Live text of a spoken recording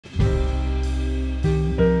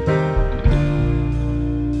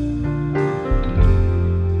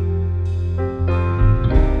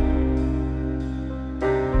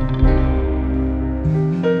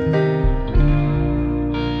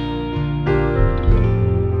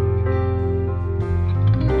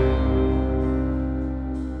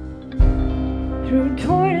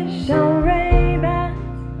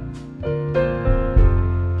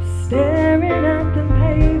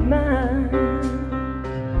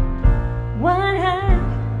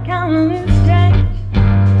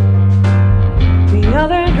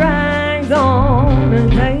a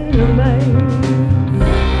tailor made.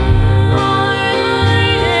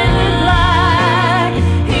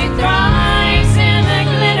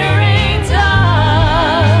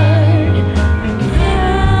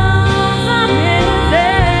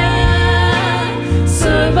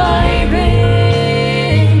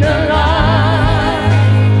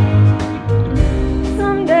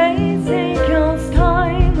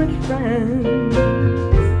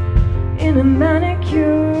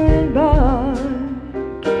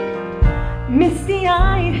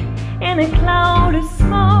 Misty-eyed in a cloud of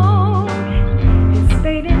smoke, his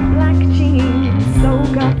faded black jeans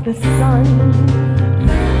soak up the sun.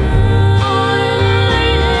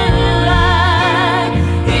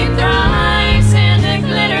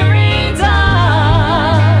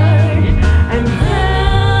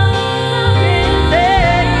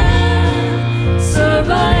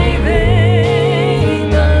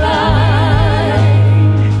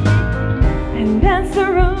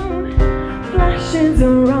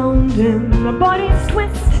 Around him, the bodies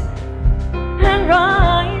twist and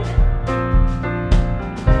ride.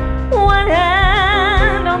 One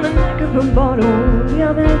hand on the neck of a bottle, the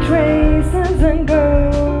other traces and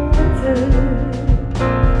ghosts.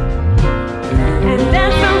 And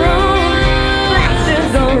as the room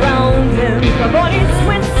flashes around him, the bodies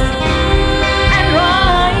twist and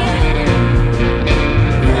ride.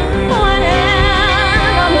 One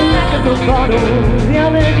hand on the neck of a bottle, the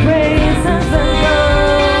other traces and ghosts.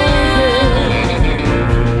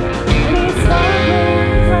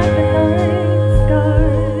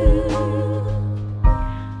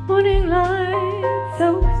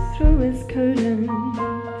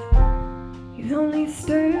 He's only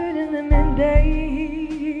stirred in the midday,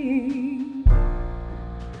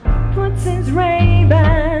 puts his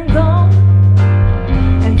Ray-Bans on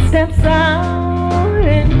and steps out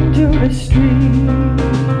into the street.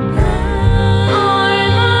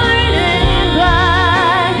 Armored in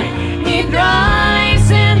black, he thrives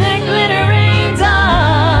in the glittering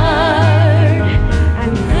dark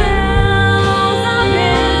and fills up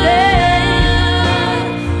his day,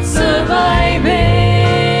 surviving.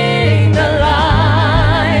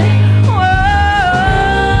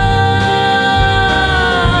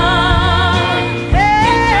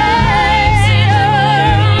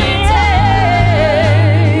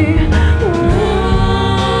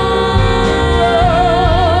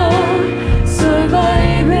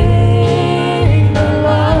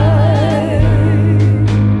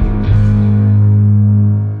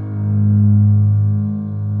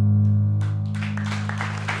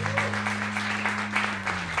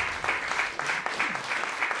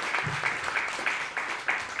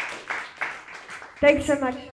 Thanks so much.